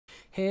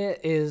Here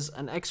is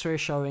an x-ray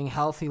showing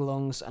healthy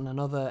lungs and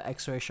another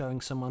x-ray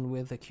showing someone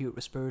with acute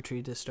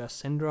respiratory distress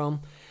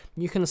syndrome.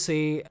 You can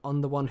see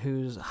on the one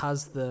who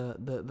has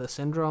the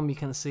syndrome, you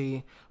can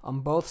see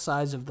on both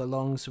sides of the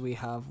lungs we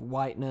have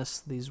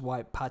whiteness, these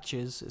white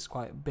patches. It's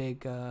quite a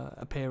big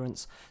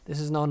appearance. This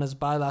is known as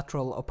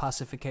bilateral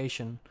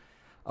opacification.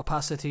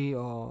 Opacity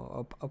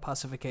or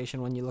opacification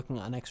when you're looking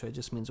at an x-ray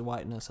just means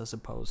whiteness as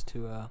opposed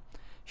to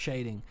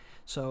shading.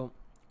 So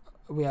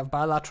we have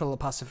bilateral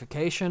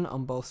opacification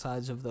on both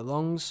sides of the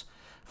lungs.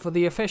 For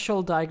the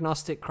official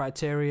diagnostic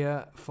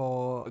criteria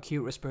for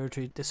acute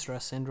respiratory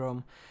distress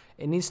syndrome,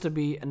 it needs to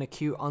be an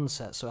acute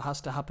onset, so it has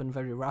to happen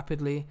very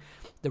rapidly.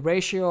 The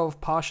ratio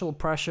of partial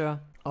pressure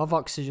of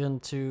oxygen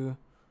to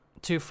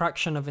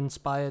fraction of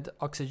inspired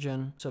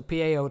oxygen, so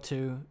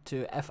PaO2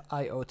 to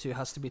FiO2,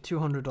 has to be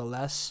 200 or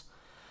less.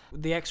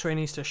 The x-ray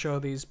needs to show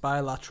these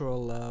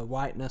bilateral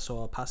whiteness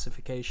or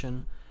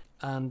opacification.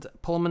 And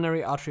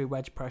pulmonary artery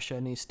wedge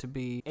pressure needs to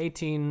be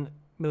 18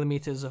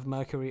 millimeters of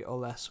mercury or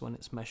less when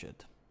it's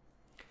measured.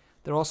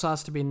 There also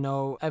has to be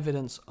no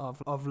evidence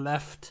of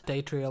left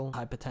atrial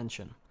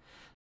hypertension.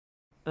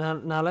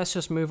 Now let's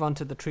just move on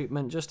to the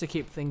treatment. Just to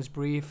keep things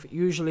brief,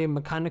 usually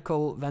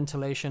mechanical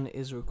ventilation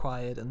is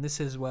required, and this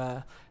is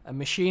where a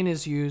machine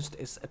is used.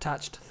 It's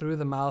attached through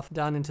the mouth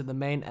down into the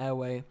main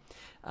airway,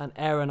 and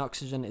air and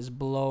oxygen is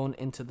blown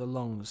into the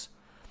lungs.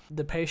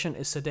 The patient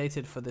is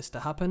sedated for this to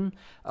happen.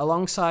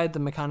 Alongside the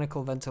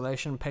mechanical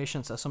ventilation,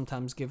 patients are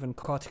sometimes given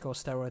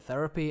corticosteroid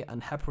therapy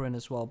and heparin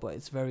as well, but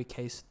it's very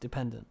case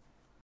dependent.